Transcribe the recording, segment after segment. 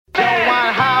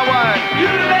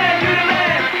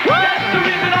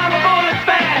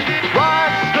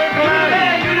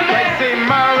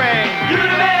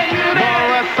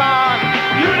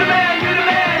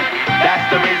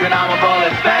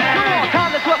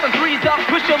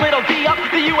Push a little D up,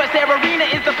 the US Air Arena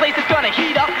is the place that's gonna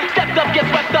heat up. Stepped up, get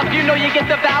swept up, you know you get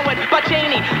devoured by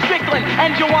Cheney, Strickland,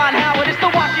 and Juwan Howard. It's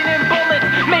the Washington Bullets,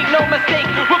 make no mistake.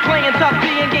 We're playing tough B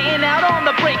and getting out on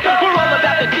the break. We're all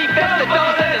about the defense, the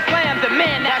doubles and the slams. And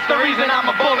man, that's the reason I'm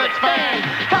a Bullets fan.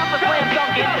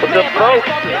 What's up, folks?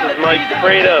 This is Mike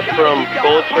Prada from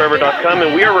BulletsForever.com,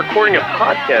 and we are recording a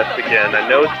podcast again. I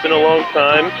know it's been a long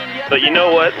time, but you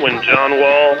know what? When John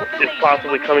Wall is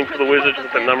possibly coming to the Wizards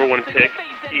with the #1 pick,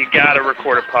 you gotta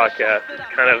record a podcast. It's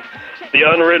kind of the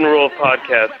unwritten rule of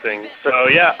podcasting. So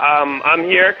yeah, I'm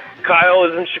here. Kyle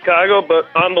is in Chicago, but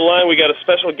on the line we got a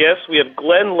special guest. We have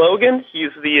Glenn Logan.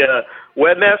 He's the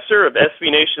webmaster of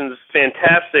SB Nation's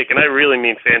fantastic, and I really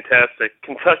mean fantastic,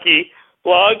 Kentucky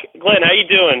blog. Glenn, how you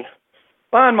doing?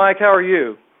 Fine, Mike. How are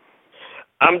you?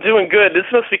 I'm doing good. This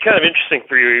must be kind of interesting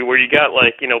for you, where you got,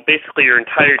 basically your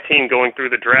entire team going through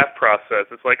the draft process.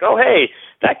 It's like, oh, hey,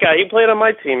 that guy, he played on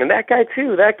my team, and that guy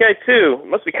too. It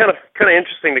must be kind of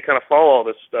interesting to kind of follow all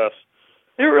this stuff.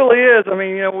 It really is. I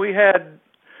mean, we had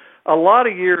a lot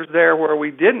of years there where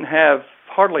we didn't have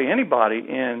hardly anybody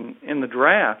in the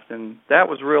draft, and that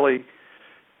was really,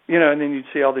 and then you'd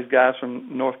see all these guys from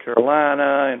North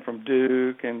Carolina and from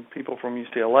Duke and people from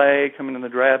UCLA coming in the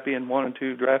draft, being 1 and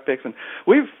 2 draft picks. And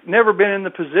we've never been in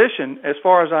the position, as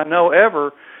far as I know,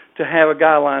 ever to have a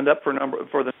guy lined up for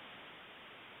the. I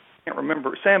can't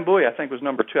remember. Sam Bowie, I think, was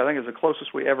number 2. I think it's the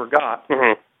closest we ever got.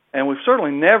 Mm-hmm. And we've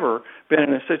certainly never been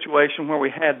in a situation where we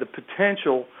had the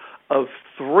potential of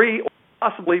 3 or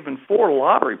possibly even 4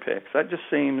 lottery picks. That just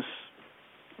seems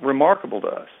remarkable to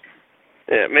us.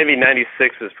 Yeah, maybe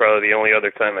 96 is probably the only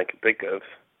other time I can think of.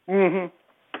 Mm-hmm.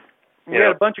 We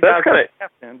had a bunch of guys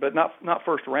in, but not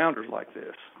first rounders like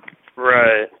this.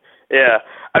 Right. Yeah.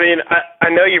 I mean, I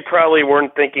know you probably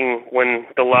weren't thinking when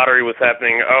the lottery was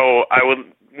happening, I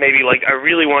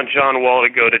really want John Wall to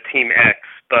go to Team X,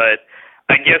 but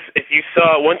I guess if you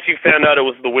once you found out it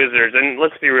was the Wizards, and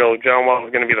let's be real, John Wall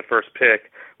was going to be the first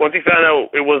pick. Once you found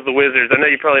out it was the Wizards, I know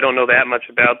you probably don't know that much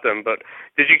about them, but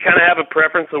did you kind of have a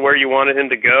preference of where you wanted him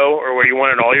to go, or where you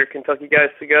wanted all your Kentucky guys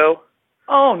to go?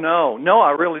 Oh, no,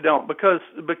 I really don't, because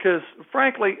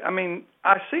frankly, I mean,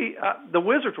 I see the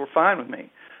Wizards were fine with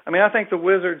me. I mean, I think the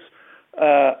Wizards,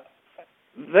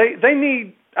 they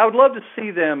need. I would love to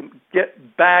see them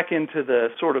get back into the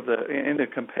into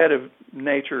competitive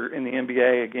nature in the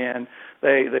NBA again.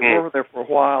 They were there for a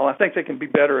while. I think they can be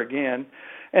better again.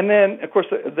 And then, of course,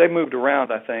 they moved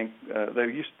around. I think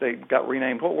they got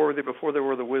renamed. What were they before they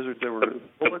were the Wizards? They were the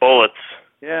Bullets.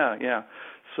 Yeah.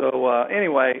 So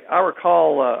anyway, I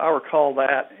recall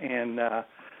that. And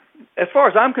as far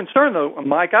as I'm concerned, though,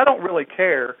 Mike, I don't really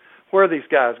care where these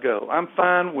guys go. I'm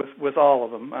fine with all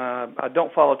of them. I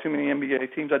don't follow too many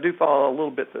NBA teams. I do follow a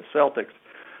little bit the Celtics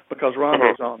because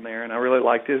Rondo's on there, and I really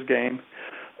liked his game.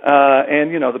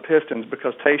 And, the Pistons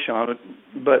because Tayshaun.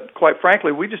 But quite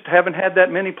frankly, we just haven't had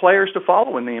that many players to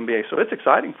follow in the NBA, so it's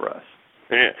exciting for us.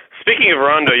 Yeah. Speaking of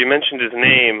Rondo, you mentioned his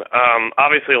name.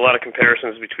 Obviously, a lot of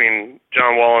comparisons between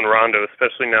John Wall and Rondo,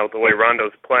 especially now with the way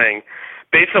Rondo's playing.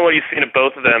 Based on what you've seen of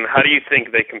both of them, how do you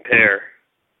think they compare?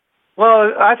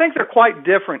 Well, I think they're quite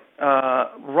different.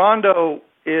 Rondo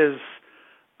is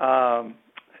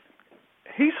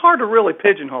he's hard to really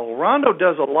pigeonhole. Rondo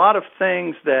does a lot of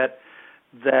things that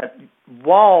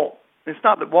Wall, it's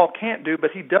not that Wall can't do,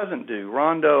 but he doesn't do.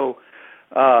 Rondo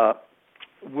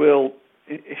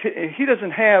he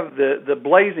doesn't have the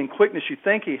blazing quickness you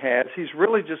think he has. He's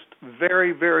really just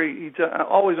very, very, he's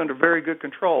always under very good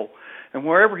control. And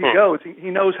wherever he goes, he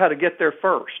knows how to get there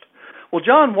first. Well,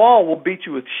 John Wall will beat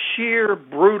you with sheer,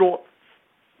 brutal,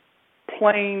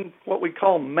 plain, what we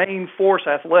call main force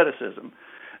athleticism.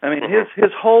 I mean,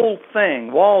 his whole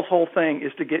thing, Wall's whole thing,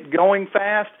 is to get going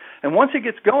fast. And once he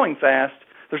gets going fast,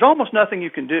 there's almost nothing you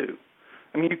can do.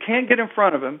 I mean, you can't get in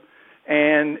front of him,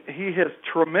 and he has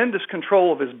tremendous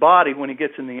control of his body when he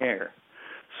gets in the air.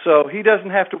 So he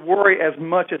doesn't have to worry as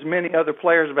much as many other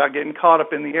players about getting caught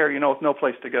up in the air, with no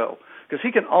place to go, because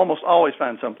he can almost always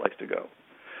find some place to go.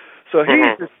 So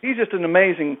he's just an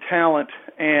amazing talent,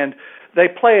 and they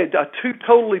play two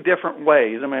totally different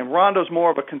ways. I mean, Rondo's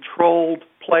more of a controlled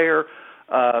player.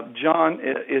 John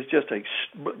is just a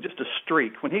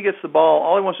streak. When he gets the ball,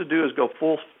 all he wants to do is go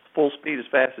full speed as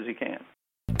fast as he can.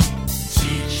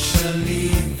 Teacher,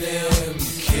 leave them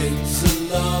kids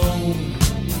alone.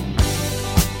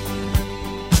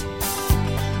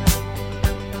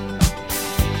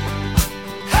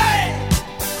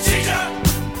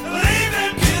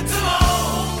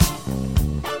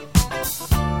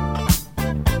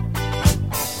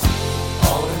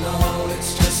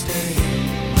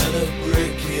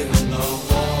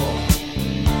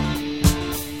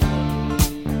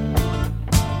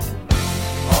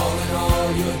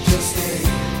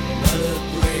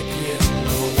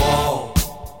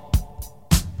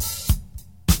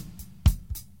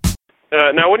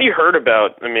 Now, when you heard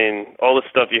about, all the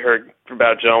stuff you heard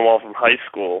about John Wall from high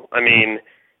school,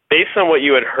 based on what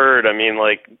you had heard,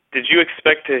 did you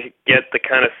expect to get the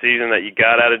kind of season that you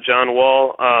got out of John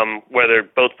Wall, whether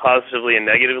both positively and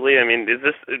negatively?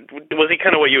 Was he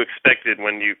kind of what you expected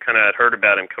when you kind of heard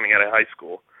about him coming out of high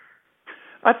school?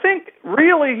 I think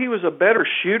really he was a better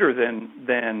shooter than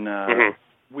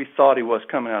we thought he was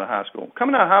coming out of high school.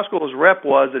 Coming out of high school, his rep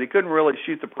was that he couldn't really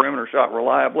shoot the perimeter shot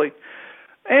reliably,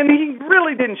 and he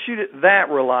really didn't shoot it that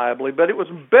reliably, but it was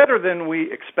better than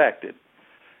we expected.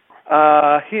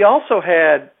 He also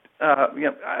had,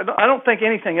 I don't think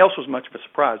anything else was much of a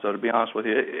surprise, though, to be honest with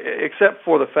you, except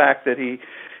for the fact that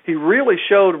he really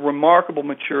showed remarkable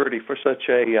maturity for such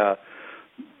a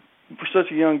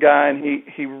young guy, and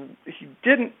he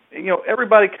didn't,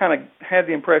 everybody kind of had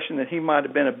the impression that he might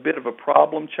have been a bit of a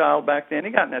problem child back then.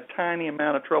 He got in a tiny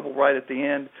amount of trouble right at the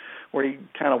end where he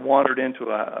kind of wandered into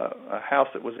a house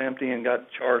that was empty and got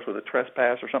charged with a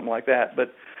trespass or something like that,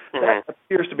 but that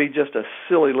appears to be just a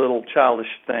silly little childish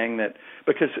thing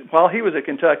because while he was at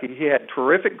Kentucky, he had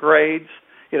terrific grades.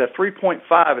 He had a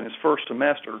 3.5 in his first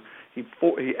semester. He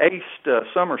aced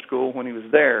summer school when he was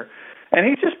there, and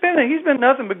he's been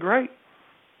nothing but great.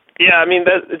 Yeah,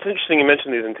 it's interesting you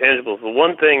mentioned these intangibles. The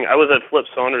one thing, I was at Flip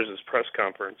Saunders' press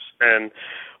conference, and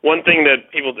one thing that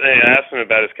people asked him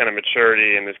about is kind of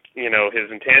maturity and his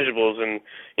intangibles, and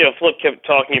Flip kept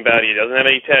talking about he doesn't have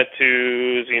any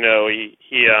tattoos, he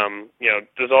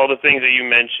does all the things that you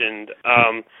mentioned.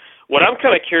 What I'm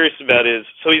kind of curious about is,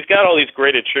 so he's got all these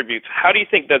great attributes. How do you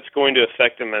think that's going to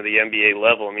affect him at the NBA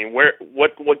level?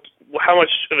 How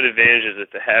much of an advantage is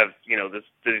it to have,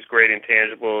 these great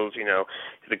intangibles,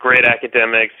 the great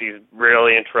academics, he's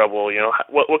rarely in trouble,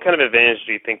 what kind of advantage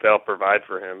do you think that'll provide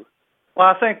for him? Well,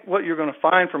 I think what you're going to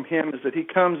find from him is that he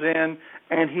comes in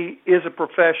and he is a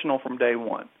professional from day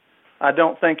one. I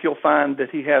don't think you'll find that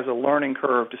he has a learning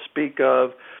curve to speak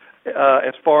of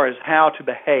as far as how to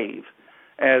behave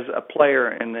as a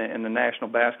player in the National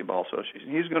Basketball Association.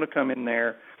 He's going to come in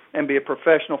there and be a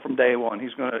professional from day one.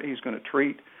 He's going to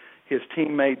treat his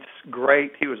teammates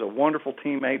great. He was a wonderful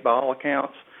teammate by all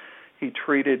accounts. He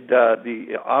treated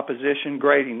the opposition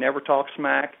great. He never talked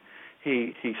smack.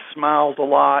 He smiles a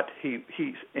lot.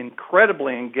 He's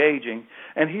incredibly engaging,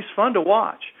 and he's fun to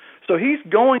watch. So he's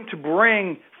going to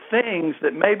bring things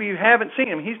that maybe you haven't seen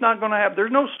him. He's not going to have.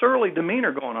 There's no surly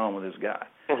demeanor going on with this guy.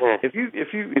 Mm-hmm.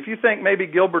 If you think maybe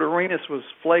Gilbert Arenas was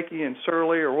flaky and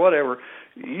surly or whatever,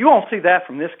 you won't see that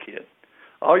from this kid.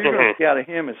 All you're going to see out of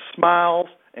him is smiles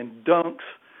and dunks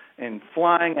and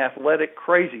flying, athletic,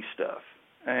 crazy stuff,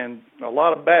 and a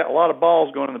lot of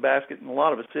balls going in the basket and a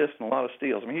lot of assists and a lot of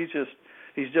steals.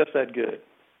 He's just that good.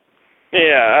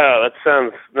 Yeah, that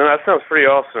sounds pretty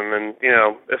awesome, and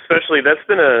especially that's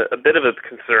been a bit of a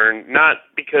concern, not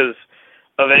because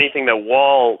of anything that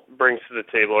Wall brings to the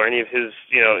table or any of his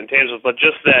intangibles, but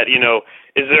just that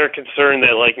is there a concern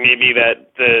that maybe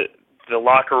that the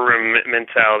locker room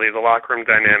mentality, the locker room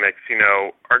dynamics,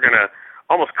 are going to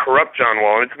almost corrupt John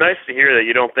Wall? And it's nice to hear that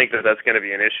you don't think that that's going to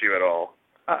be an issue at all.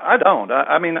 I don't.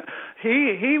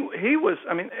 He was.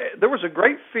 There was a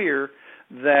great fear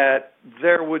that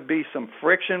there would be some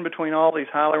friction between all these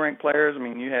highly ranked players.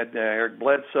 You had Eric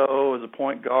Bledsoe as a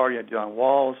point guard. You had John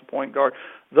Wall as a point guard.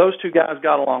 Those two guys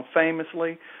got along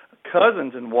famously.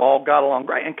 Cousins and Wall got along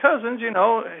great. And Cousins,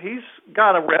 he's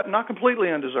got a rep, not completely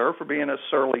undeserved for being a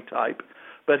surly type,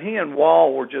 but he and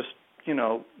Wall were just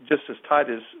as tight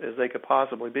as they could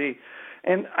possibly be.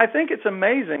 And I think it's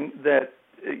amazing that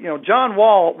John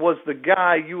Wall was the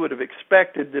guy you would have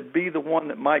expected to be the one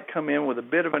that might come in with a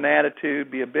bit of an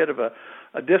attitude, be a bit of a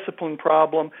discipline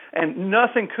problem, and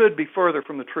nothing could be further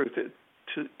from the truth.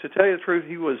 To tell you the truth,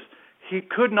 he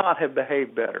could not have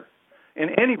behaved better in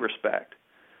any respect,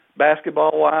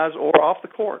 basketball-wise or off the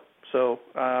court. So,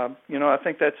 I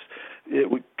think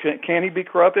can he be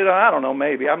corrupted? I don't know,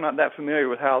 maybe. I'm not that familiar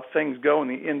with how things go in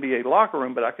the NBA locker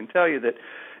room, but I can tell you that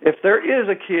if there is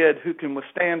a kid who can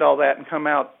withstand all that and come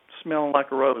out smelling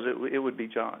like a rose, it would be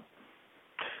John.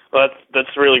 Well,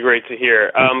 that's really great to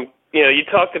hear. You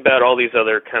talked about all these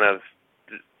other kind of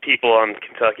people on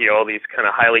Kentucky, all these kind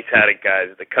of highly touted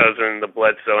guys, the Cousin, the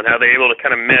Bledsoe, and how they're able to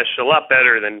kind of mesh a lot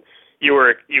better than you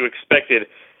expected.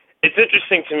 It's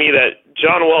interesting to me that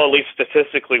John Wall, at least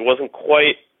statistically, wasn't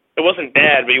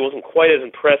bad, but he wasn't quite as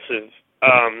impressive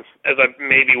as I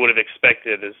maybe would have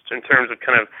expected in terms of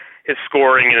kind of his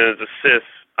scoring and his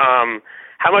assists.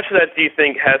 How much of that do you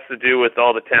think has to do with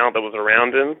all the talent that was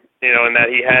around him, and that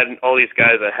he had all these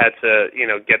guys that had to,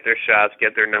 get their shots,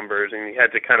 get their numbers, and he had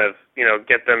to kind of,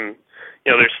 get them,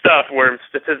 their stuff, where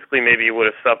statistically maybe he would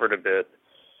have suffered a bit?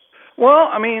 Well,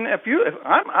 I mean,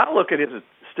 I look at his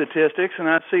statistics and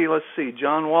I see, let's see,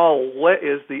 John Wall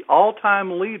is the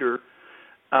all-time leader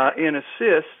in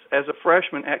assists as a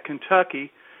freshman at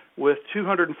Kentucky with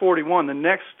 241. The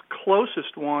next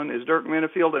closest one is Dirk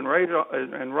Minifield,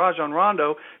 and Rajon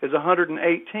Rondo is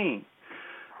 118.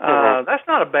 That's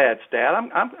not a bad stat.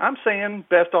 I'm saying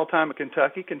best all-time at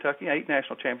Kentucky. Kentucky 8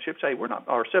 national championships. Hey, we're not,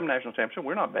 or 7 national championships.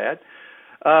 We're not bad.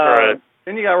 Right.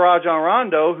 Then you got Rajon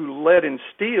Rondo, who led in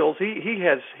steals.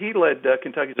 He led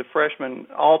Kentucky as a freshman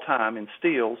all-time in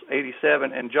steals,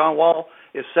 87, and John Wall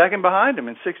is second behind him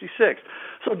in 66.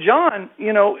 So John,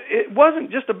 it wasn't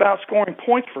just about scoring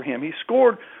points for him. He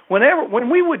scored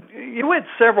you had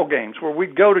several games where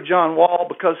we'd go to John Wall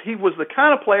because he was the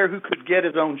kind of player who could get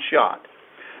his own shot.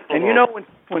 And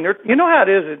when they're, how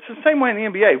it is, it's the same way in the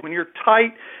NBA. When you're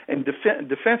tight and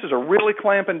defenses are really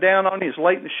clamping down on you, it's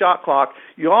late in the shot clock,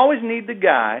 you always need the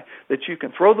guy that you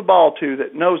can throw the ball to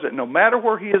that knows that no matter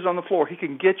where he is on the floor, he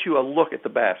can get you a look at the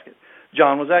basket.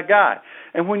 John was that guy.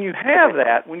 And when you have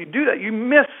that, when you do that, you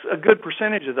miss a good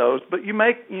percentage of those, but you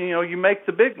make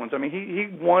the big ones. I mean, he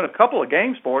won a couple of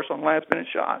games for us on last second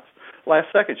shots.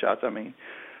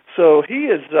 So he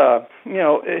is,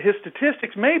 his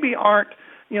statistics maybe aren't,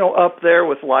 up there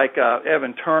with like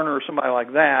Evan Turner or somebody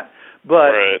like that.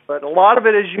 But a lot of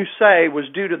it, as you say, was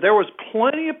due to there was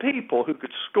plenty of people who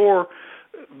could score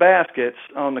baskets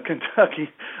on the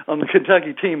Kentucky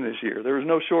team this year. There was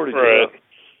no shortage of them.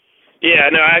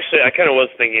 Yeah, no, actually, I kind of was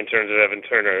thinking in terms of Evan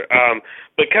Turner.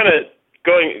 But kind of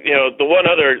going,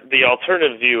 the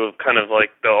alternative view of kind of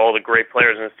like all the great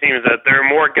players in this team is that there are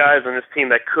more guys on this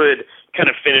team that could kind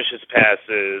of finish his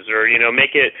passes or,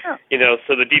 make it,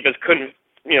 so the defense couldn't,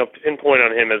 pinpoint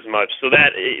on him as much. So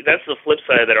that's the flip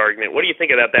side of that argument. What do you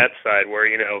think about that side where,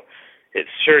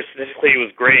 it's sure statistically he was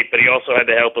great, but he also had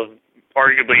the help of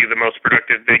arguably the most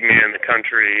productive big man in the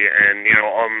country and,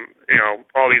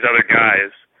 all these other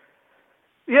guys.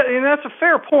 Yeah, and that's a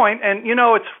fair point, and,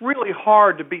 it's really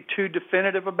hard to be too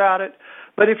definitive about it.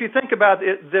 But if you think about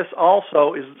it, this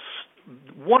also is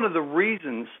one of the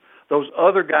reasons those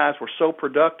other guys were so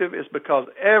productive is because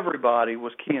everybody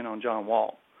was keying on John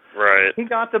Wall. Right. He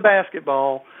got the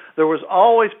basketball. There was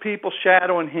always people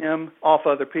shadowing him off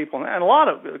other people. And a lot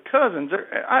of Cousins,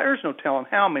 there's no telling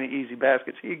how many easy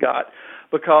baskets he got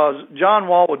because John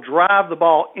Wall would drive the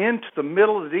ball into the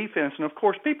middle of the defense. And, of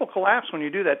course, people collapse when you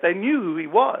do that. They knew who he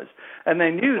was, and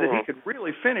they knew that he could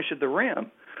really finish at the rim.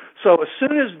 So as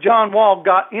soon as John Wall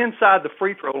got inside the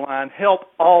free throw line, help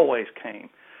always came.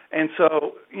 And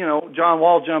so, John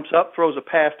Wall jumps up, throws a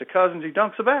pass to Cousins, he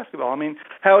dunks the basketball. I mean,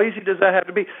 how easy does that have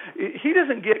to be?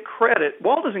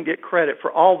 Wall doesn't get credit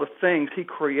for all the things he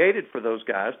created for those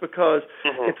guys because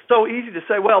it's so easy to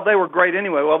say, well, they were great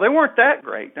anyway. Well, they weren't that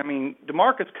great. I mean,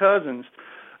 DeMarcus Cousins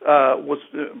was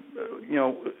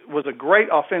a great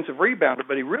offensive rebounder,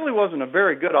 but he really wasn't a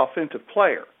very good offensive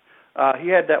player. He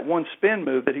had that one spin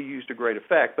move that he used to great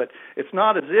effect, but it's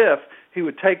not as if he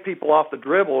would take people off the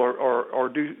dribble or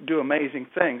do amazing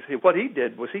things. What he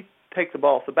did was he take the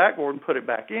ball off the backboard and put it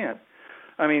back in.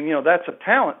 I mean, that's a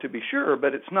talent to be sure,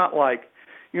 but it's not like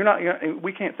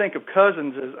we can't think of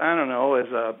Cousins as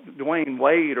a Dwayne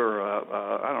Wade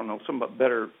or some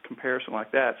better comparison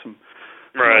like that.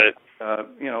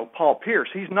 Paul Pierce.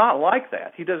 He's not like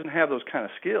that. He doesn't have those kind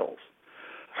of skills.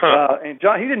 And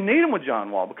he didn't need him with John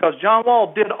Wall because John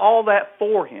Wall did all that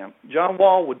for him. John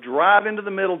Wall would drive into the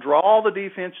middle, draw all the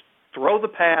defense, throw the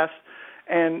pass,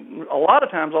 and a lot of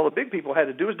times all the big people had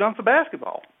to do was dunk the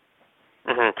basketball.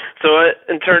 So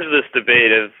in terms of this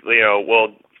debate of,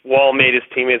 Wall made his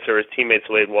teammates or his teammates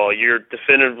made Wall, you're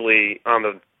definitively on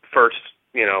the first,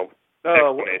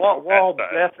 Wall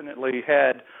definitely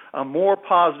had a more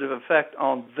positive effect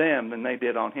on them than they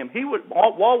did on him.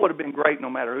 Wall would have been great no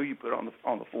matter who you put on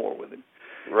the floor with him.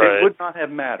 Right. It would not have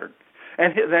mattered.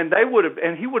 And then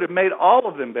he would have made all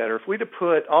of them better if we'd have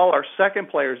put all our second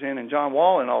players in and John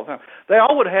Wall in all the time. They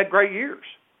all would have had great years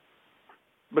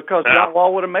because John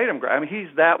Wall would have made them great. I mean, he's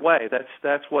that way.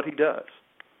 That's what he does.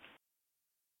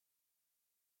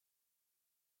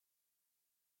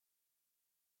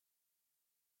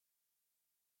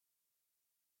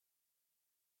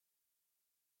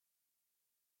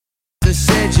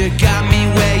 Said you got me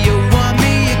where you want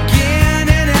me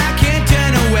again, and I can't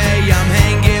turn away. I'm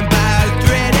hanging by a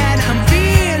thread and I'm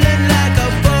feeling like a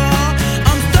fool.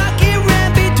 I'm stuck here in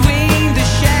between the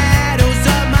shadows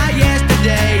of my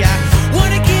yesterday. I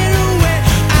wanna get away,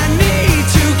 I need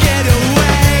to get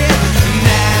away.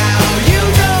 Now you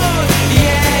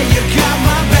got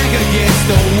my back against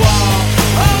the wall.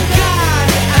 Oh God,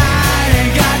 I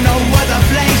ain't got no other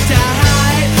place to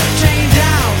hide. Chained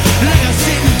down like a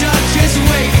sitting duck, just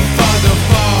waiting for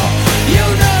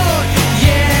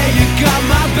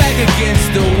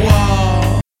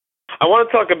I want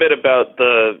to talk a bit about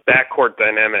the backcourt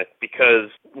dynamic because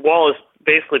Wall has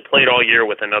basically played all year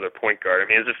with another point guard. I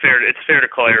mean, it's fair to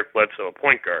call Eric Bledsoe a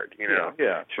point guard, you know?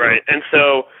 Yeah, sure. Right. And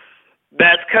so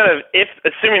that's kind of,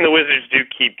 assuming the Wizards do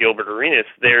keep Gilbert Arenas,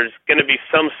 there's going to be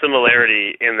some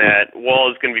similarity in that Wall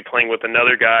is going to be playing with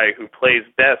another guy who plays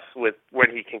best with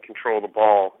when he can control the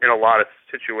ball in a lot of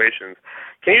situations.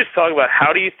 Can you just talk about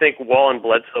how do you think Wall and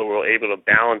Bledsoe were able to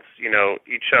balance,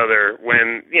 each other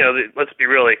when, let's be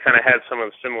real, they kind of had some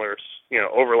of the similar,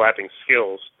 overlapping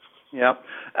skills? Yeah.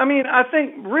 I mean, I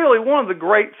think really one of the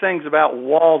great things about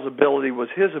Wall's ability was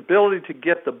his ability to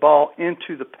get the ball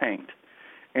into the paint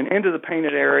and into the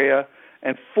painted area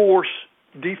and force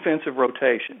defensive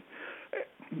rotation.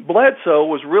 Bledsoe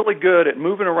was really good at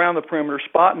moving around the perimeter,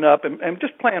 spotting up, and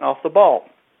just playing off the ball.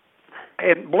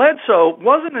 And Bledsoe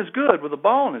wasn't as good with the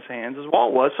ball in his hands as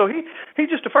Wall was, so he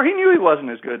knew he wasn't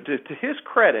as good. To his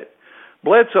credit,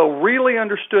 Bledsoe really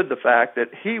understood the fact that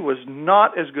he was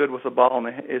not as good with the ball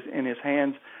in his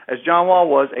hands as John Wall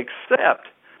was, except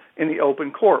in the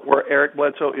open court, where Eric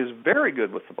Bledsoe is very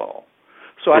good with the ball.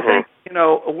 So I think,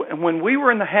 when we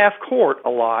were in the half court a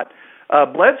lot,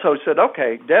 Bledsoe said,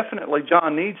 okay, definitely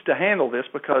John needs to handle this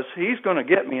because he's going to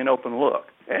get me an open look.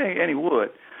 And he would.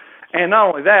 And not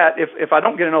only that, if I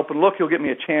don't get an open look, he'll get me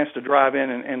a chance to drive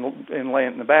in and lay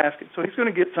it in the basket. So he's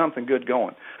going to get something good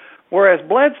going. Whereas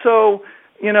Bledsoe,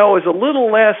 is a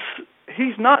little less,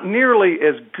 he's not nearly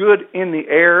as good in the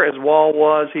air as Wall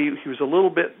was. He was a little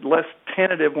bit less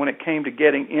tentative when it came to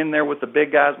getting in there with the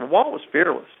big guys. But Wall was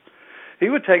fearless. He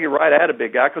would take it right at a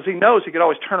big guy because he knows he could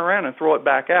always turn around and throw it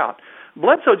back out.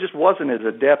 Bledsoe just wasn't as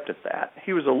adept at that.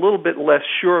 He was a little bit less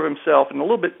sure of himself and a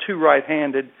little bit too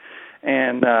right-handed,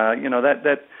 and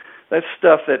that's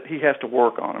stuff that he has to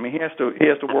work on. I mean, he has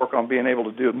to work on being able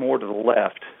to do it more to the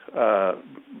left.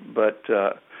 But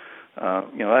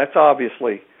that's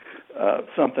obviously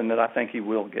something that I think he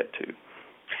will get to.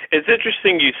 It's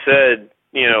interesting you said,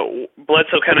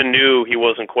 Bledsoe kind of knew he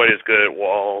wasn't quite as good at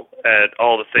Wall at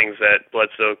all the things that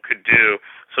Bledsoe could do,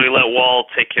 so he let Wall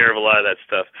take care of a lot of that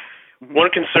stuff. One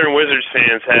concern Wizards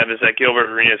fans have is that Gilbert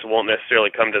Arenas won't necessarily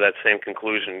come to that same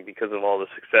conclusion because of all the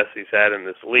success he's had in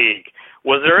this league.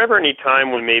 Was there ever any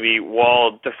time when maybe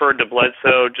Wall deferred to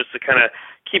Bledsoe just to kind of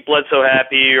keep Bledsoe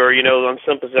happy, or, on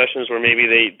some possessions where maybe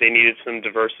they needed some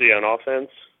diversity on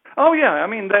offense? Oh, yeah. I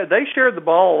mean, they shared the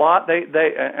ball a lot.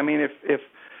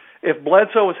 If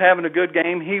Bledsoe was having a good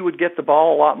game, he would get the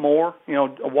ball a lot more.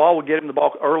 Wall would get him the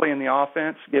ball early in the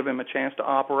offense, give him a chance to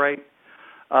operate.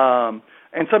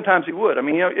 And sometimes he would. I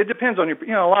mean, it depends on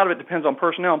a lot of it depends on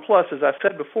personnel. And plus, as I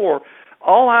said before,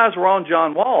 all eyes were on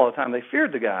John Wall all the time. They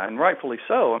feared the guy, and rightfully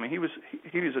so. I mean, he was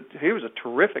a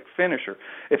terrific finisher.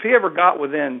 If he ever got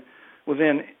within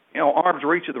arm's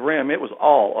reach of the rim, it was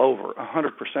all over 100%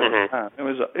 of the time. It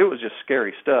was just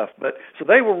scary stuff. But so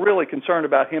they were really concerned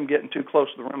about him getting too close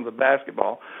to the rim of the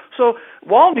basketball. So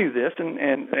Wall knew this,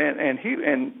 and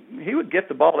he would get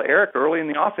the ball to Eric early in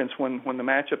the offense when the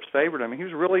matchups favored him.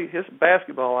 His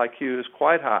basketball IQ is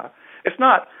quite high. It's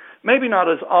maybe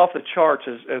not as off the charts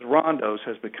as Rondo's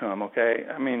has become. Okay,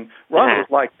 I mean Rondo was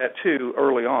like that too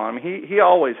early on. I mean he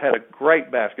always had a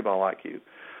great basketball IQ.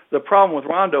 The problem with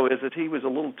Rondo is that he was a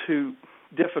little too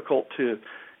difficult to,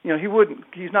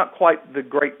 he's not quite the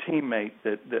great teammate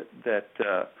that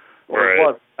right. He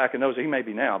was back in those days. He may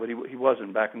be now, but he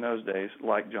wasn't back in those days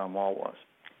like John Wall was.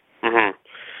 Mm-hmm.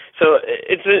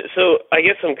 So I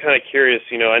guess I'm kind of curious,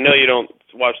 I know you don't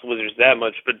watch the Wizards that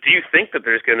much, but do you think that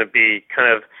there's going to be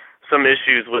kind of some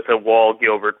issues with a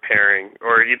Wall-Gilbert pairing,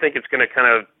 or do you think it's going to kind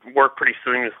of work pretty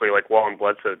seamlessly like Wall and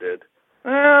Bledsoe did?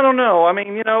 I don't know. I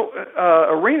mean,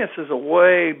 Arenas is a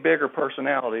way bigger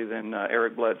personality than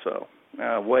Eric Bledsoe.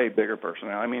 Way bigger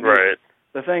personality. I mean, right.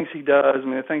 The things he does,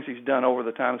 the things he's done over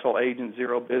the time, this whole Agent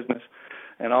Zero business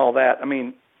and all that. I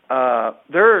mean,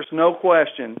 there is no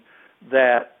question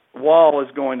that Wall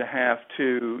is going to have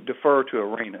to defer to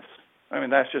Arenas. I mean,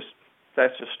 that's just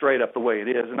straight up the way it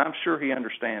is, and I'm sure he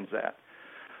understands that.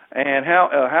 And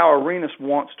how Arenas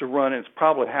wants to run it is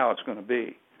probably how it's going to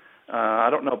be. I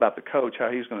don't know about the coach, how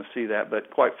he's going to see that,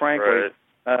 but quite frankly,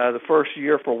 the first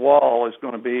year for Wall is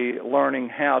going to be learning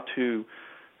how to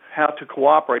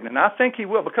cooperate, and I think he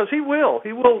will, because he will.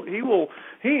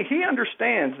 He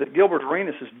understands that Gilbert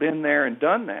Arenas has been there and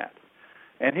done that,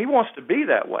 and he wants to be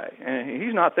that way, and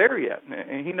he's not there yet.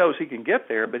 And he knows he can get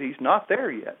there, but he's not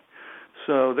there yet.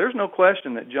 So there's no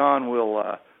question that John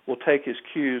will take his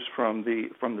cues from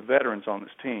the veterans on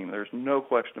this team. There's no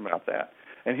question about that,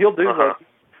 and he'll do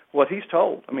what he's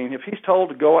told. I mean, if he's told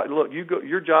to go out, look,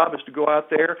 your job is to go out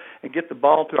there and get the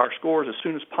ball to our scorers as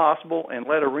soon as possible and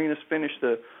let Arenas finish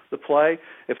the play.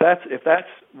 If that's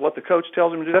what the coach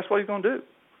tells him to do, that's what he's going to do.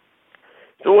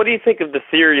 So what do you think of the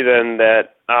theory then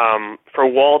that for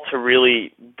Wall to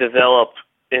really develop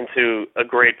into a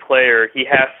great player, he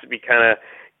has to be kind of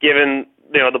given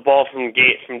the ball from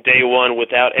day one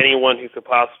without anyone who could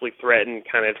possibly threaten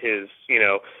kind of his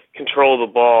control of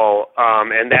the ball,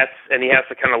 and he has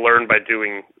to kind of learn by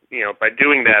doing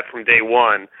that from day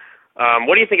one.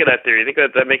 What do you think of that theory? You think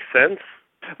that makes sense?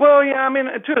 Well, yeah, I mean,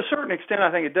 to a certain extent,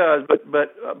 I think it does,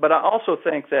 but I also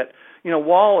think that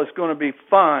Wall is going to be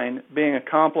fine being a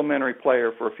complementary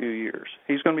player for a few years.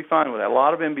 He's going to be fine with that. A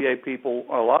lot of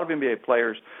NBA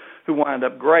players who wind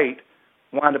up great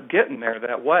wind up getting there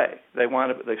that way. They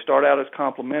start out as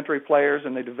complementary players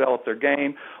and they develop their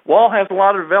game. Wall has a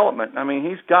lot of development. I mean,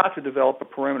 he's got to develop a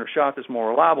perimeter shot that's more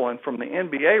reliable. And from the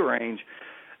NBA range,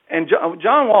 and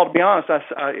John Wall, to be honest,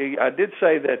 I did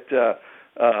say that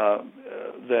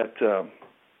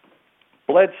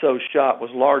Bledsoe's shot was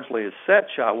largely a set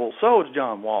shot. Well, so is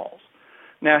John Wall's.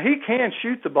 Now, he can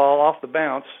shoot the ball off the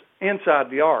bounce inside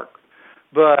the arc,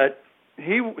 but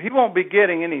he won't be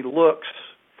getting any looks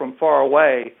from far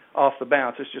away off the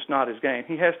bounce. It's just not his game.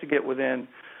 He has to get within,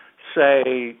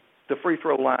 say, the free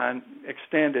throw line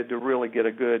extended to really get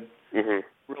a good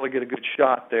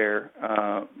shot there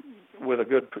with a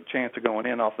good chance of going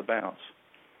in off the bounce.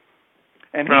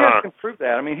 And he has to improve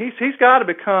that. I mean, he's got to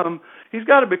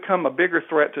become a bigger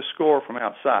threat to score from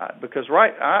outside because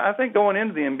I think going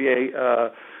into the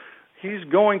NBA, he's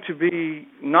going to be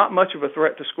not much of a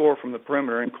threat to score from the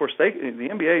perimeter. And of course, the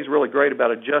NBA is really great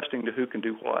about adjusting to who can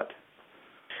do what.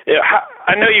 Yeah,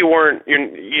 I know you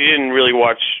didn't really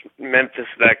watch Memphis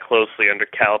that closely under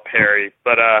Calipari,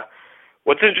 but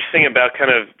what's interesting about kind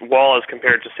of Wall as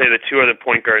compared to, say, the two other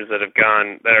point guards that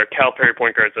are Calipari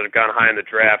point guards that have gone high in the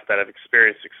draft that have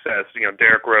experienced success,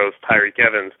 Derrick Rose, Tyreek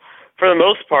Evans. For the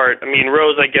most part, I mean,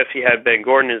 Rose, I guess he had Ben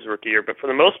Gordon his rookie year, but for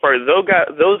the most part,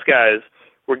 those guys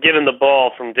were given the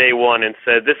ball from day one and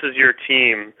said, this is your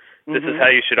team, this is how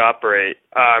you should operate.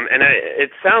 And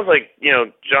it sounds like,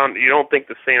 John, you don't think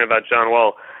the same about John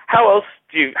Wall. How else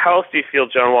do you feel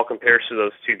John Wall compares to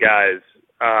those two guys,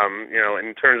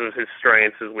 in terms of his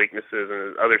strengths, his weaknesses, and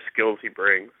his other skills he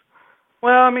brings?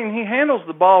 Well, I mean, he handles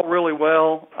the ball really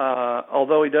well,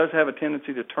 although he does have a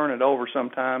tendency to turn it over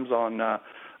sometimes on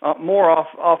more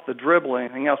off the dribble and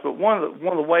anything else. But one of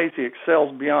the ways he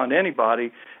excels beyond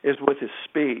anybody is with his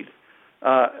speed.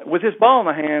 With his ball in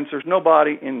the hands, there's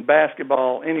nobody in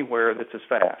basketball anywhere that's as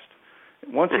fast.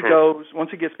 Once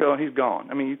he gets going, he's gone.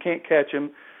 I mean, you can't catch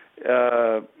him.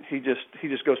 He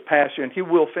just goes past you, and he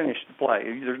will finish the play.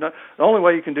 The only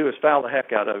way you can do is foul the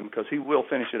heck out of him because he will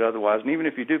finish it otherwise. And even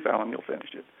if you do foul him, he'll finish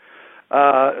it.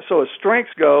 So his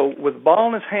strengths go with the ball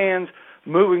in his hands,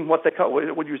 moving what they call,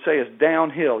 what you would say is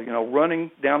downhill,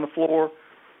 running down the floor.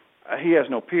 He has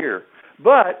no peer.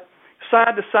 But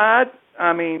side to side,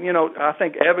 I mean, I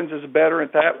think Evans is better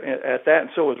at that, and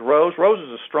so is Rose. Rose is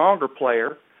a stronger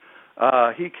player.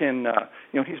 He can,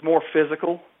 he's more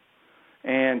physical,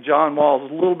 and John Wall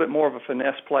is a little bit more of a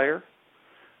finesse player.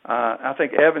 I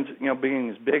think Evans, being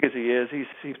as big as he is,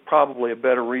 he's probably a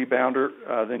better rebounder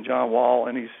than John Wall,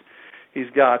 and he's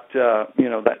got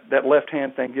that left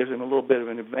hand thing gives him a little bit of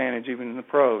an advantage even in the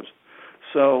pros.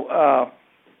 So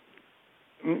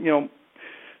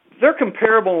they're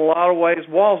comparable in a lot of ways.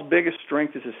 Wall's biggest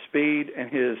strength is his speed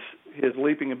and his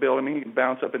leaping ability. I mean, he can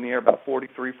bounce up in the air about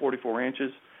 43, 44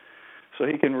 inches. So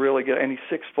he can really get, and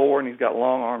he's 6'4", and he's got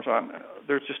long arms.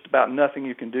 There's just about nothing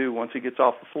you can do once he gets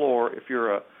off the floor if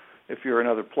you're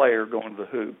another player going to the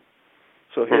hoop.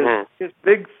 So his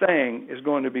big thing is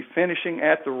going to be finishing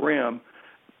at the rim,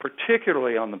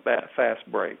 particularly on the fast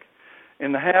break.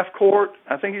 In the half court,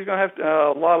 I think he's going to have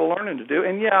a lot of learning to do.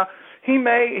 And yeah, he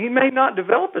may not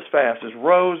develop as fast as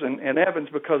Rose and Evans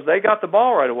because they got the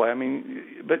ball right away. I mean,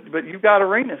 but you've got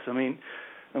Arenas. I mean,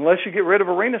 unless you get rid of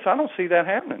Arenas, I don't see that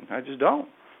happening. I just don't.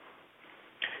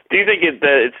 Do you think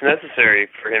that it's necessary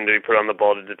for him to be put on the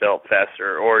ball to develop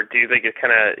faster, or do you think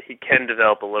he can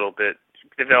develop a little bit,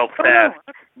 develop fast,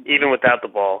 even without the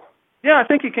ball? Yeah, I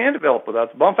think he can develop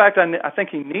without the ball. In fact, I think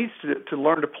he needs to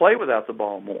learn to play without the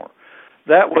ball more.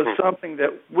 That was something that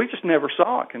we just never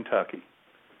saw at Kentucky.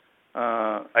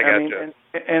 I gotcha.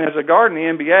 And as a guard in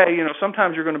the NBA,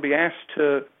 sometimes you're going to be asked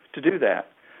to do that.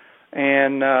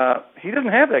 And he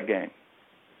doesn't have that game.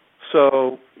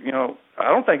 So, I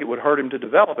don't think it would hurt him to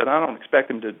develop it. I don't expect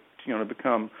him to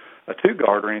become a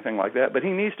two-guard or anything like that. But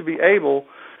he needs to be able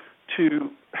to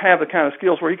have the kind of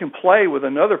skills where he can play with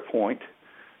another point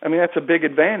I mean, that's a big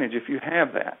advantage if you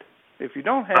have that. If you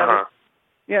don't have it,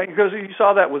 yeah, because you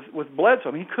saw that with Bledsoe.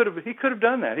 I mean, he could have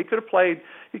done that. He could have played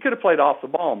off the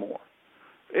ball more.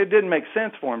 It didn't make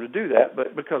sense for him to do that,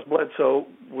 but because Bledsoe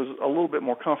was a little bit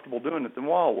more comfortable doing it than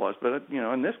Wall was. But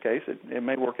in this case, it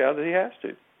may work out that he has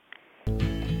to.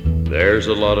 There's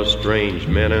a lot of strange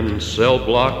men in cell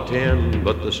block 10,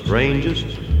 but the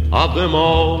strangest of them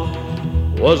all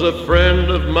was a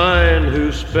friend of mine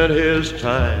who spent his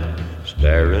time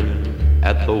staring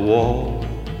at the wall,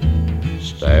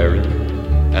 staring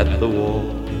at the wall.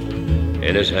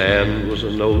 In his hand was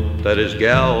a note that his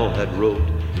gal had wrote,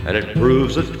 and it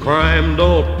proves that crime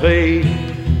don't pay.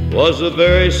 Was the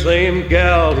very same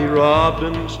gal he robbed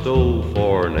and stole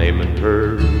for naming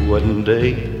her wedding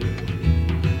day,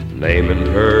 naming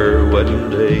her wedding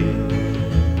day.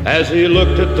 As he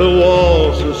looked at the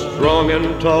wall so strong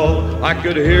and tall, I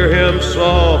could hear him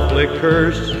softly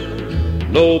curse.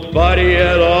 Nobody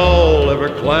at all ever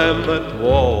climbed that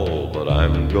wall, but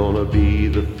I'm gonna be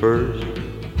the first.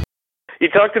 You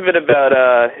talked a bit about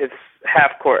his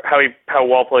half court, how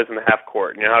Wall plays in the half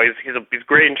court. You know, how he's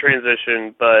great in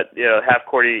transition, but half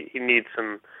court he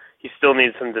still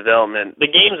needs some development. The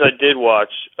games I did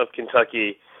watch of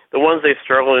Kentucky, the ones they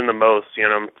struggled in the most,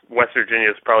 West Virginia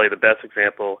is probably the best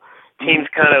example. Teams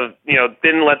kind of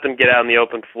didn't let them get out on the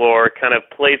open floor, kind of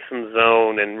played some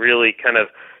zone and really kind of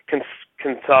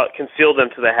concealed them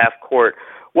to the half court.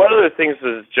 What other things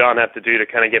does John have to do to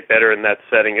kind of get better in that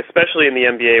setting, especially in the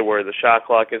NBA where the shot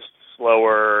clock is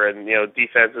slower and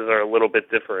defenses are a little bit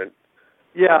different?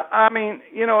 Yeah, I mean,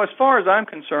 as far as I'm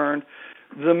concerned,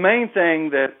 the main thing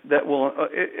that will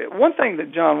one thing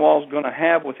that John Wall's going to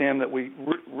have with him that we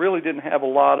really didn't have a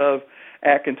lot of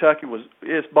at Kentucky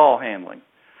is ball handling.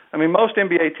 I mean, most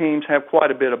NBA teams have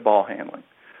quite a bit of ball handling,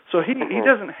 so he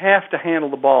doesn't have to handle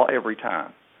the ball every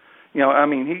time. I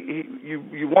mean,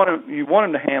 you want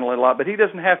him to handle it a lot, but he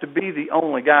doesn't have to be the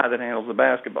only guy that handles the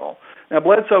basketball. Now,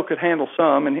 Bledsoe could handle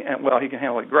some, and he can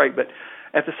handle it great, but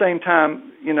at the same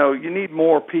time, you need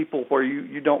more people where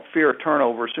you don't fear a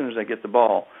turnover as soon as they get the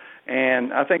ball,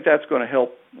 and I think that's going to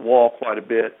help Wall quite a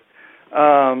bit.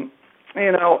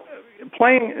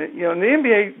 Playing, in the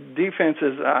NBA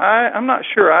defenses, I'm not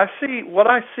sure. What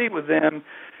I see with them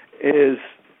is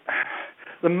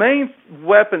the main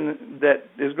weapon that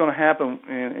is going to happen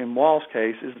in Wall's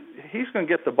case is he's going to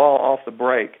get the ball off the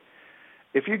break.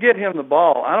 If you get him the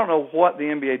ball, I don't know what the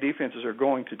NBA defenses are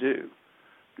going to do.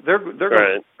 They're going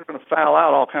to foul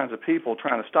out all kinds of people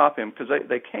trying to stop him because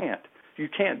they can't. You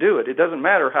can't do it. It doesn't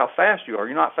matter how fast you are.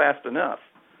 You're not fast enough.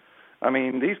 I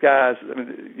mean, these guys,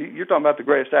 you're talking about the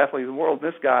greatest athlete in the world.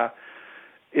 This guy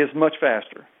is much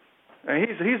faster. I mean,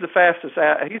 he's the fastest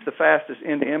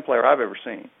end-to-end player I've ever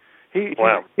seen. He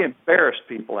embarrassed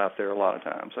people out there a lot of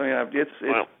times. I mean,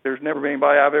 there's never been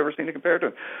anybody I've ever seen to compare to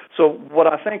him. So what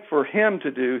I think for him to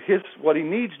do, what he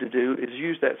needs to do is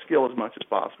use that skill as much as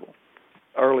possible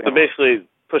early on. Basically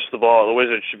push the ball. The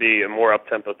Wizards should be a more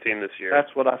up-tempo team this year.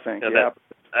 That's what I think,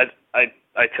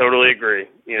 I totally agree,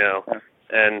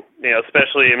 And,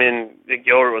 especially,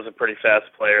 Gilbert was a pretty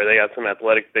fast player. They got some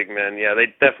athletic big men. Yeah, they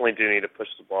definitely do need to push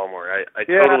the ball more. I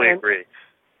totally agree.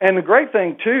 And the great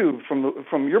thing, too,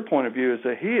 from your point of view, is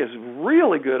that he is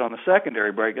really good on the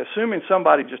secondary break. Assuming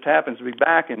somebody just happens to be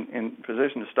back in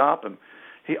position to stop him,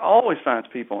 he always finds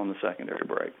people on the secondary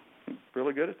break. He's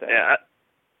really good at that. Yeah,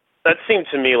 that seemed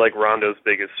to me like Rondo's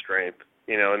biggest strength,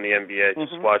 in the NBA,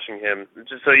 just watching him.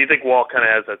 So you think Wall kind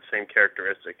of has that same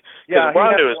characteristic? Because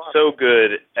Rondo is so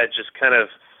good at just kind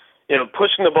of,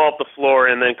 pushing the ball up the floor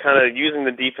and then kind of using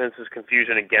the defense's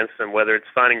confusion against them, whether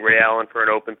it's finding Ray Allen for an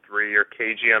open three or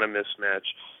KG on a mismatch.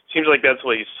 Seems like that's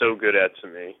what he's so good at to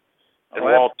me. And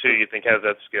Wall, too, you think has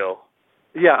that skill?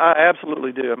 Yeah, I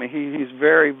absolutely do. I mean, he's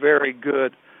very, very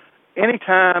good.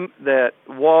 Anytime that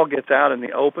Wall gets out in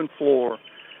the open floor,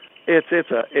 if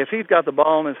he's got the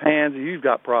ball in his hands, you've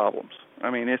got problems. I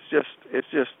mean,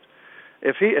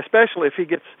 especially if he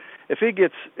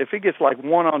gets like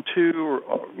 1-on-2 or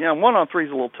 1-on-3 is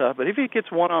a little tough, but if he gets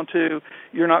 1-on-2,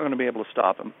 you're not going to be able to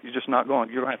stop him. You're just not going.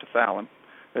 You don't have to foul him.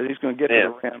 He's going to get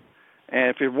to the rim, and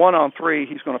if you're 1-on-3,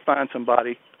 he's going to find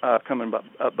somebody coming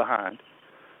up behind.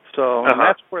 So and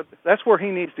that's where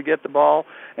he needs to get the ball.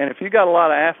 And if you got a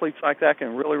lot of athletes like that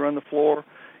can really run the floor,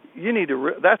 you need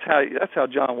to. That's how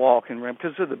John Wall can run.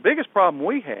 Because the biggest problem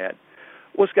we had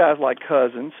was guys like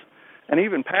Cousins and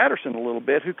even Patterson a little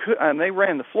bit and they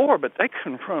ran the floor, but they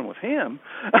couldn't run with him.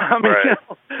 I mean,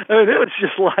 it was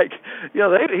just like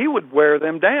he would wear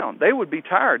them down. They would be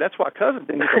tired. That's why Cousins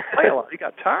didn't get to play a lot. He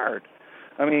got tired.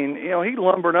 I mean, he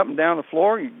lumbered up and down the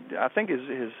floor. I think his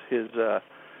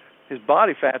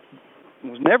body fat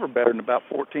was never better than about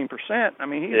 14%. I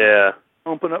mean, he's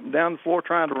jumping up and down the floor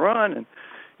trying to run, and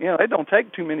it don't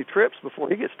take too many trips before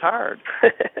he gets tired.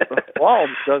 Wall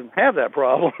just doesn't have that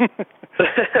problem.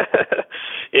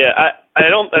 I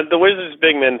don't. The Wizards'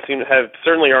 big men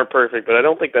certainly aren't perfect, but I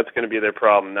don't think that's going to be their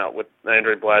problem. Not with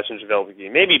Andre Blatche and JaVale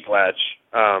McGee. Maybe Blatche.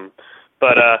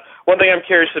 But one thing I'm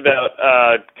curious about,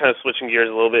 kind of switching gears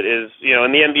a little bit, is, in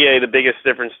the NBA, the biggest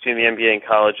difference between the NBA and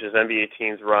college is NBA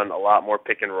teams run a lot more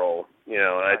pick and roll, and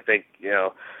I think,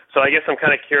 so I guess I'm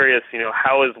kind of curious,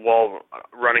 how is Wall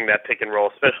running that pick and roll,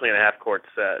 especially in a half-court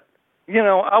set?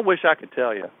 I wish I could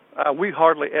tell you. We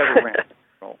hardly ever ran pick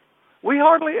and roll. We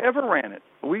hardly ever ran it.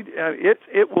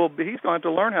 It will be, he's going to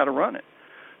have to learn how to run it,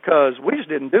 because we just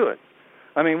didn't do it.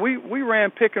 I mean, we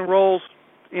ran pick and rolls,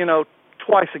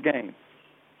 twice a game.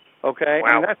 Okay,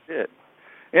 wow. And that's it.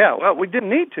 Yeah, well, we didn't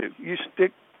need to. You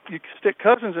stick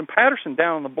Cousins and Patterson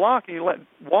down on the block, and you let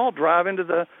Wall drive into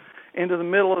the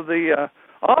middle of the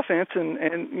offense, and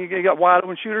you got wide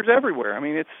open shooters everywhere. I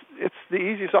mean, it's the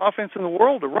easiest offense in the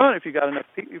world to run if you got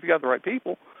the right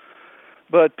people.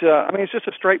 But it's just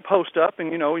a straight post up,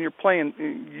 and you're playing.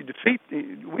 You defeat.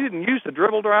 We didn't use the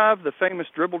dribble drive, the famous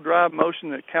dribble drive motion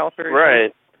that Calipari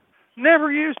right.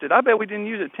 Never used it. I bet we didn't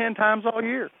use it 10 times all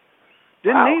year.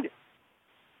 Didn't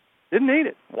need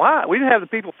it. Why? We didn't have the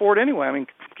people for it anyway. I mean,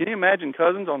 can you imagine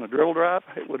Cousins on the dribble drive?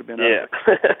 It would have been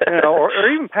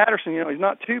or even Patterson. He's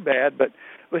not too bad, but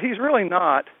he's really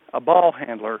not a ball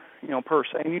handler, per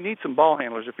se. And you need some ball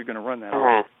handlers if you're going to run that.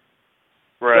 Mm-hmm.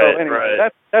 Right. So anyway,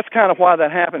 right. That's kind of why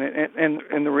that happened.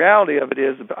 And the reality of it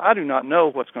is, I do not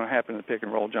know what's going to happen in the pick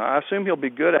and roll, John. I assume he'll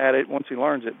be good at it once he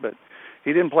learns it, but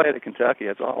he didn't play it at Kentucky.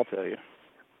 That's all I'll tell you.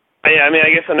 Yeah, I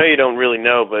guess I know you don't really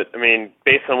know, but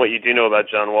based on what you do know about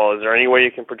John Wall, is there any way you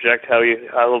can project how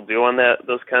he'll do on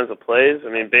those kinds of plays?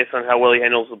 Based on how well he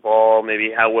handles the ball,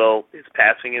 maybe how well his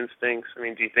passing instincts. Do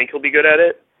you think he'll be good at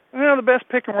it? The best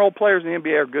pick and roll players in the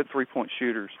NBA are good 3-point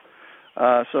shooters.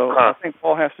 I think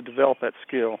Wall has to develop that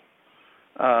skill.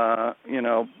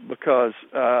 Because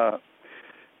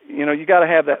you got to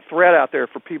have that threat out there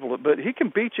for people. But he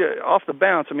can beat you off the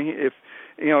bounce.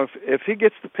 If he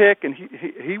gets the pick, and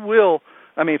he will.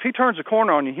 If he turns the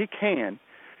corner on you, he can.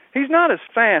 He's not as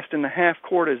fast in the half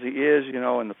court as he is, in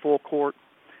the full court.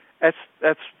 That's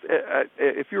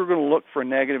if you were going to look for a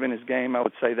negative in his game, I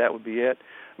would say that would be it.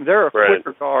 There are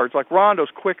quicker guards, like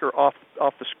Rondo's quicker off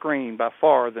the screen by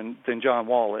far than John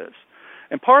Wall is.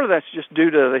 And part of that's just due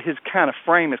to his kind of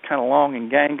frame is kind of long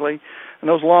and gangly. And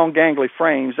those long, gangly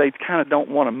frames, they kind of don't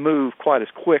want to move quite as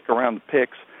quick around the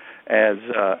picks as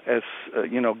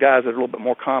guys that are a little bit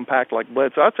more compact like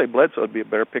Bledsoe. I'd say Bledsoe would be a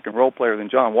better pick and roll player than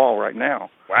John Wall right now.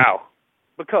 Wow.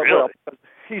 Because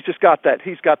he's just got that.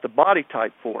 He's got the body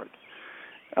type for it.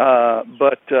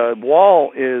 But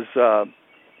Wall is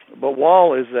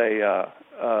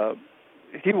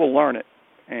he will learn it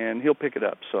and he'll pick it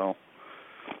up. So.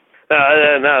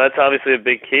 No, that's obviously a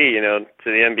big key, to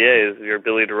the NBA is your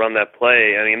ability to run that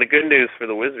play. The good news for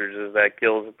the Wizards is that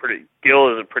Gill is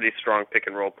a pretty strong pick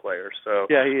and roll player. So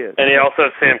yeah, he is. And he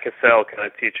also has Sam Cassell kind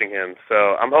of teaching him.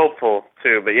 So I'm hopeful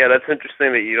too. But yeah, that's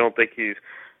interesting that you don't think he's,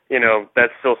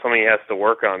 that's still something he has to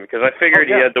work on, because I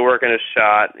figured he had to work on his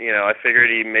shot. I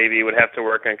figured he maybe would have to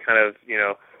work on kind of,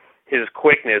 his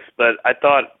quickness. But I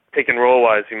thought, pick and roll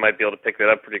wise, he might be able to pick that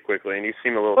up pretty quickly, and you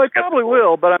seem a little. Well, he probably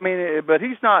will, but but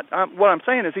he's not. What I'm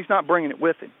saying is he's not bringing it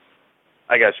with him.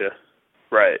 I gotcha.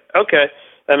 Right. Okay,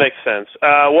 that makes sense.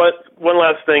 One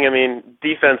last thing?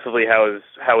 Defensively, how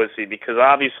is he? Because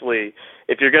obviously,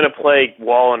 if you're going to play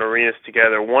Wall and Arenas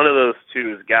together, one of those two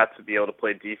has got to be able to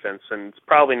play defense, and it's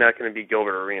probably not going to be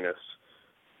Gilbert Arenas.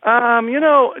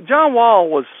 John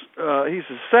Wall he's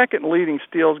the second leading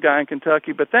steals guy in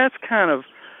Kentucky, but that kind of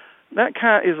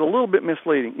is a little bit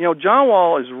misleading. John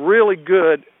Wall is really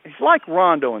good. He's like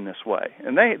Rondo in this way,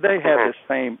 and they have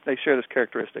they share this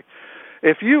characteristic.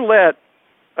 If you let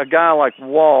a guy like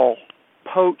Wall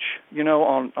poach,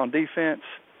 on defense,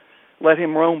 let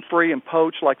him roam free and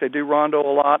poach like they do Rondo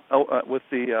a lot with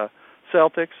the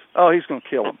Celtics, he's going to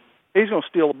kill him. He's going to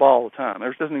steal the ball all the time.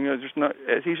 He's just going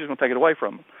to take it away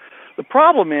from him. The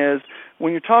problem is,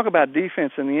 when you talk about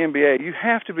defense in the NBA, you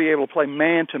have to be able to play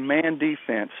man-to-man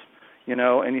defense,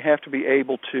 and you have to be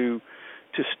able to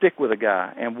stick with a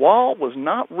guy. And Wall was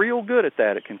not real good at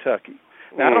that at Kentucky.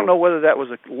 Now, I don't know whether that was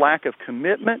a lack of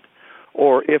commitment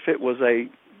or if it was a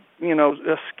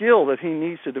skill that he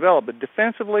needs to develop. But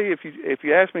defensively, if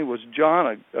you ask me, was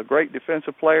John a great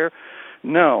defensive player?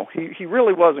 No, he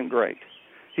really wasn't great.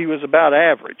 He was about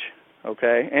average,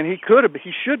 okay? And he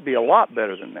should be a lot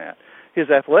better than that. His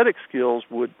athletic skills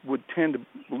would tend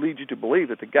to lead you to believe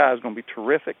that the guy is going to be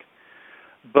terrific.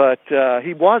 But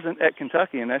he wasn't at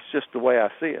Kentucky, and that's just the way I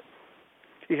see it.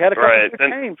 He had a couple of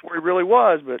good games where he really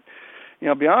was, but,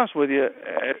 to be honest with you,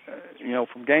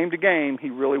 from game to game, he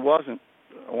really wasn't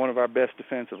one of our best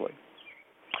defensively.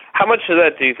 How much of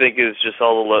that do you think is just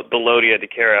all the load he had to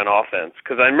carry on offense?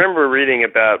 Because I remember reading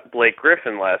about Blake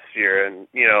Griffin last year, and,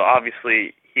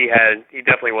 obviously he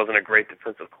definitely wasn't a great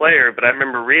defensive player, but I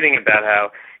remember reading about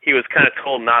how he was kind of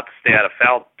told not to stay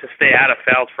out of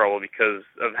foul trouble because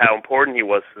of how important he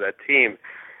was to that team.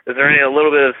 Is there a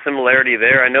little bit of similarity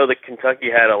there? I know that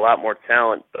Kentucky had a lot more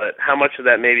talent, but how much of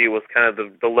that maybe was kind of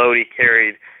the load he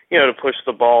carried, to push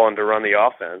the ball and to run the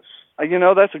offense?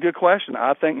 That's a good question.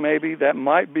 I think maybe that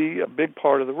might be a big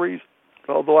part of the reason,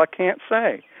 although I can't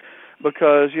say,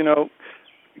 because,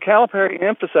 Calipari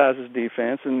emphasizes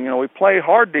defense, and, we play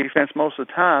hard defense most of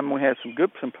the time. We had some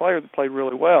players that played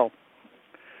really well.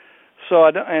 So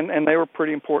and they were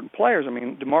pretty important players. I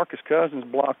mean, DeMarcus Cousins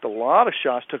blocked a lot of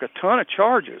shots, took a ton of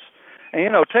charges.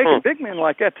 And, taking big men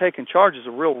like that, taking charges is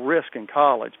a real risk in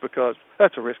college, because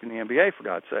that's a risk in the NBA, for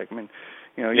God's sake. I mean,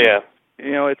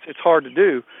 it's hard to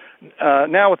do.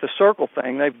 Now with the circle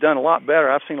thing, they've done a lot better.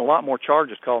 I've seen a lot more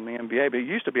charges called in the NBA, but it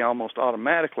used to be almost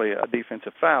automatically a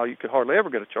defensive foul. You could hardly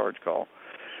ever get a charge call.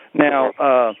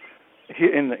 Now,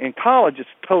 in college, it's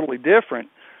totally different,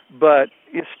 but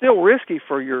it's still risky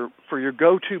for your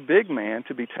go-to big man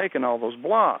to be taking all those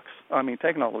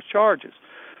taking all those charges.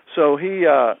 So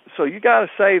so you got to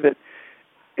say that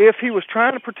if he was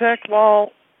trying to protect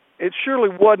Wall, it surely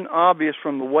wasn't obvious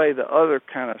from the way the other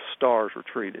kind of stars were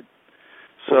treated.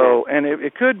 So, and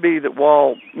it could be that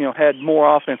Wall, had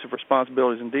more offensive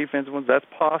responsibilities than defensive ones. That's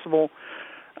possible.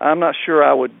 I'm not sure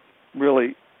I would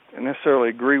really necessarily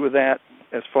agree with that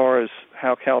as far as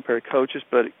how Calipari coaches,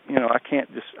 but I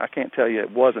can't tell you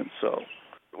it wasn't so.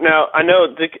 Now, I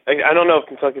don't know if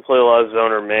Kentucky played a lot of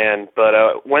zone or man, but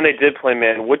when they did play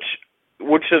man, which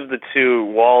of the two,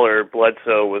 Wall or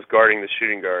Bledsoe, was guarding the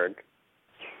shooting guard?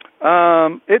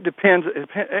 It depends.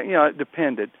 It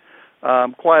depended.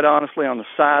 Quite honestly, on the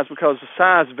size, because the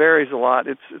size varies a lot.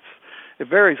 It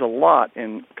varies a lot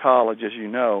in college, as you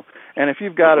know. And if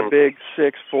you've got a big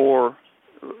 6'4"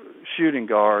 shooting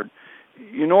guard,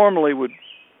 you normally would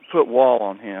put Wall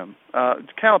on him.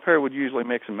 Calipari would usually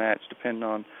mix and match depending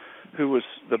on who was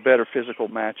the better physical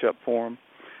matchup for him.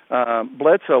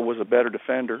 Bledsoe was a better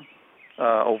defender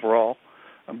overall.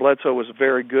 Bledsoe was a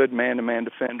very good man-to-man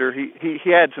defender. He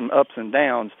had some ups and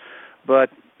downs,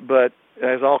 but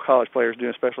as all college players do,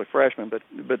 especially freshmen.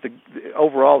 But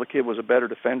overall, the kid was a better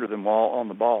defender than Wall on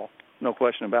the ball. No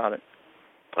question about it.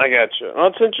 I gotcha. Well,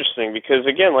 it's interesting because,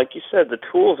 again, like you said, the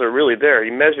tools are really there.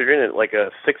 He measured in at like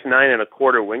a 6'9"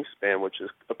 wingspan, which is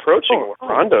approaching what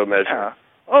Rondo measured. Yeah.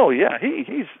 Oh, yeah.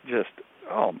 He's just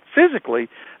physically,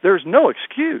 there's no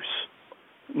excuse.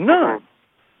 None.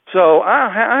 So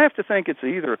I have to think it's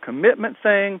either a commitment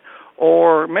thing,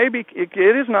 or maybe it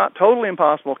is not totally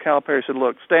impossible. Calipari said,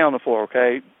 look, stay on the floor,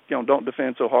 okay? Don't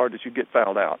defend so hard that you get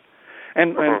fouled out.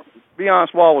 And to be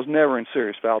honest, Wall was never in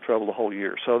serious foul trouble the whole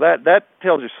year. So that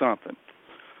tells you something.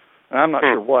 And I'm not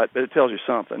sure what, but it tells you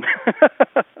something.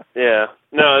 Yeah.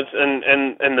 No, it's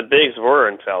and the bigs were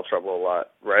in foul trouble a lot,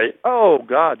 right? Oh,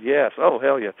 God, yes. Oh,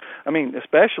 hell yeah. I mean,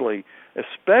 especially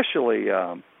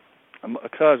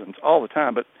Cousins all the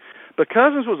time. But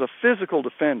Cousins was a physical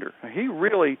defender.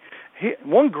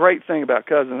 One great thing about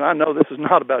Cousins, and I know this is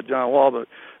not about John Wall,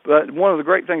 but one of the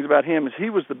great things about him is he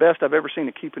was the best I've ever seen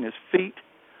at keeping his feet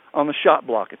on the shot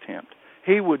block attempt.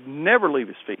 He would never leave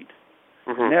his feet.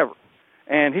 Never.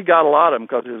 And he got a lot of them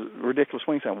because of his ridiculous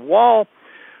wingspan. Wall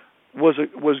was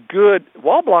good.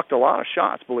 Wall blocked a lot of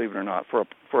shots, believe it or not, for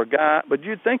a guy, but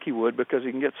you'd think he would because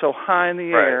he can get so high in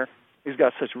the air. He's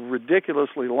got such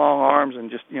ridiculously long arms,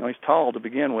 and just, he's tall to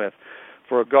begin with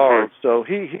for a guard. So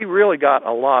he really got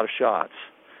a lot of shots,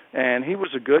 and he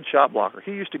was a good shot blocker.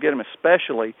 He used to get them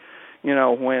especially,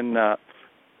 when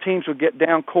teams would get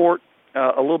down court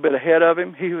a little bit ahead of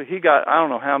him. He got, I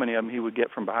don't know how many of them he would get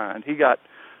from behind. He got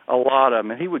a lot of them,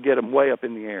 and he would get them way up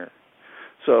in the air.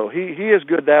 So he is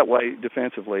good that way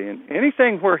defensively. And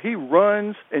anything where he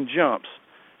runs and jumps,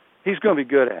 he's going to be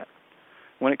good at.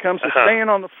 When it comes to staying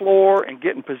on the floor and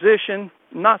getting position,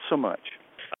 not so much.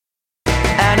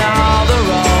 And all the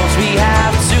roads we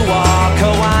have to walk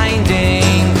are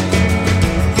winding,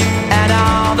 and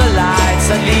all the lights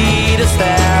that lead us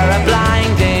there are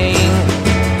blinding.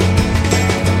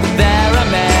 There are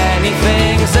many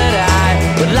things that I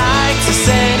would like to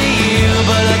say to you,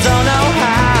 but I don't know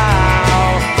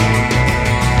how.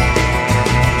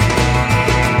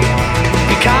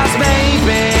 Because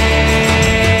maybe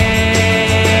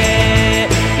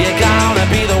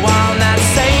be the one that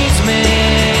saves me.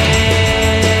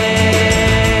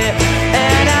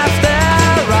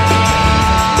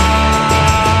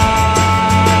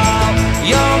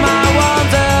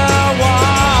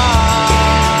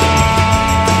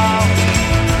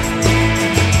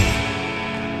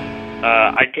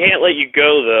 I can't let you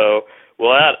go, though,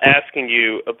 without asking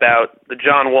you about the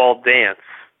John Wall dance.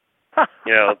 I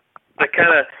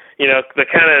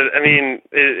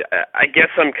guess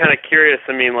I'm kind of curious.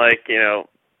 I mean, like,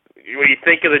 when you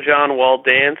think of the John Wall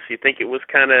dance, you think it's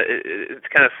kind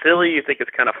of silly, you think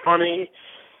it's kind of funny?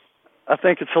 I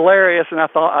think it's hilarious, and I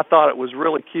thought it was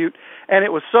really cute, and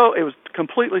it was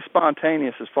completely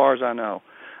spontaneous as far as I know.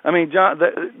 I mean, John,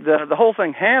 the whole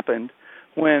thing happened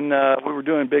when we were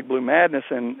doing Big Blue Madness,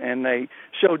 and they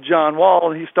showed John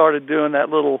Wall, and he started doing that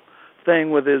little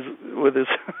thing with his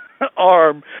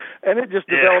arm, and it just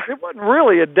developed. It wasn't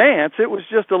really a dance; it was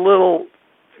just a little,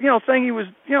 thing. He was,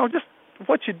 just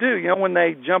what you do, when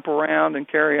they jump around and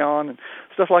carry on and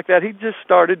stuff like that. He just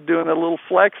started doing a little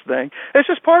flex thing. It's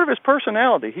just part of his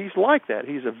personality. He's like that.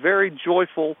 He's a very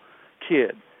joyful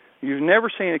kid. You've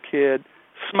never seen a kid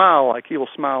smile like he will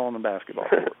smile on the basketball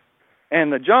court.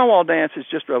 And the John Wall dance is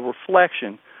just a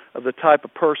reflection of the type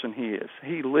of person he is.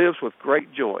 He lives with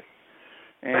great joy.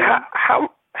 And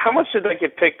how much did that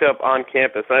get picked up on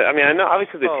campus? I mean, I know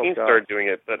obviously the team started doing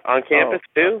it, but on campus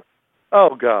too?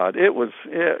 Oh God, it was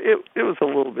a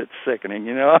little bit sickening,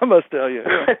 I must tell you.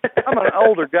 I'm an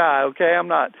older guy, okay? I'm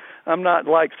not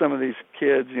like some of these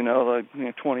kids,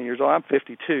 like 20 years old. I'm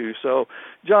 52, so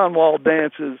John Wall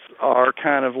dances are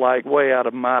kind of like way out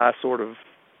of my sort of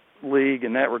league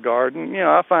in that regard, and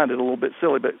I find it a little bit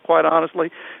silly, but quite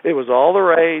honestly, it was all the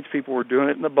rage. People were doing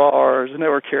it in the bars, and they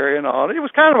were carrying on. It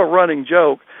was kind of a running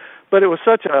joke. But it was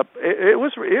it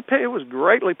was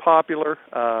greatly popular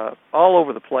all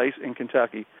over the place in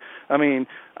Kentucky. I mean,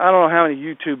 I don't know how many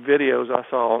YouTube videos I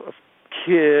saw of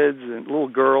kids and little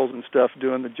girls and stuff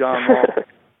doing the John Wall.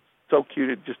 So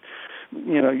cute. It just,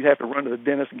 you'd have to run to the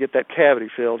dentist and get that cavity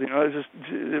filled. It was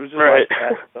just right. Like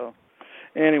that. So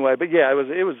anyway, but yeah, it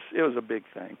was a big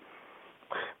thing.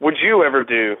 Would you ever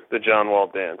do the John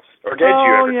Wall dance, or did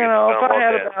you ever do the John Wall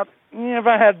dance? If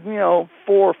I had 4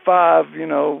 or 5,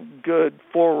 good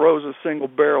 4 rows of single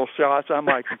barrel shots, I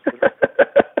might consider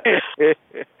it.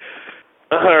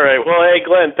 All right. Well, hey,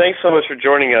 Glenn, thanks so much for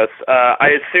joining us. I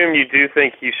assume you do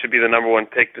think he should be the number 1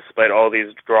 pick despite all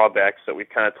these drawbacks that we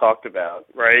kind of talked about,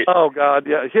 right? Oh, God,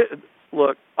 yeah.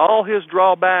 Look, all his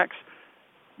drawbacks,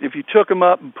 if you took them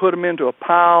up and put them into a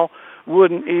pile,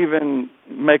 wouldn't even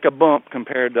make a bump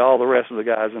compared to all the rest of the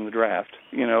guys in the draft,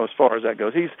 as far as that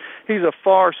goes. He's a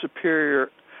far superior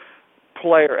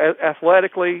player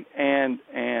athletically and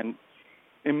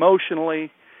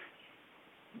emotionally,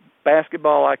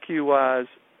 basketball IQ-wise.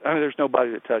 I mean, there's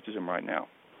nobody that touches him right now.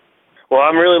 Well,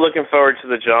 I'm really looking forward to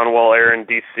the John Wall era in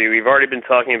D.C. We've already been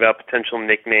talking about potential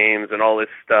nicknames and all this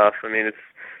stuff. I mean, it's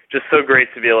just so great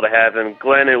to be able to have him.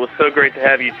 Glenn, it was so great to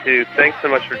have you, too. Thanks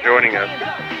so much for joining us.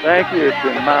 Thank you. It's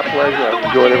been my pleasure. I've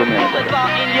enjoyed every minute of it.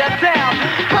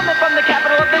 Coming from the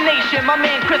capital of the nation, my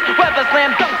man Chris Weather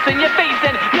slam dunks in your face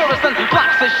and Murison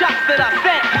blocks the shots that I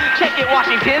sent. Check it,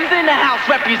 Washington's in the house.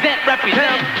 Represent.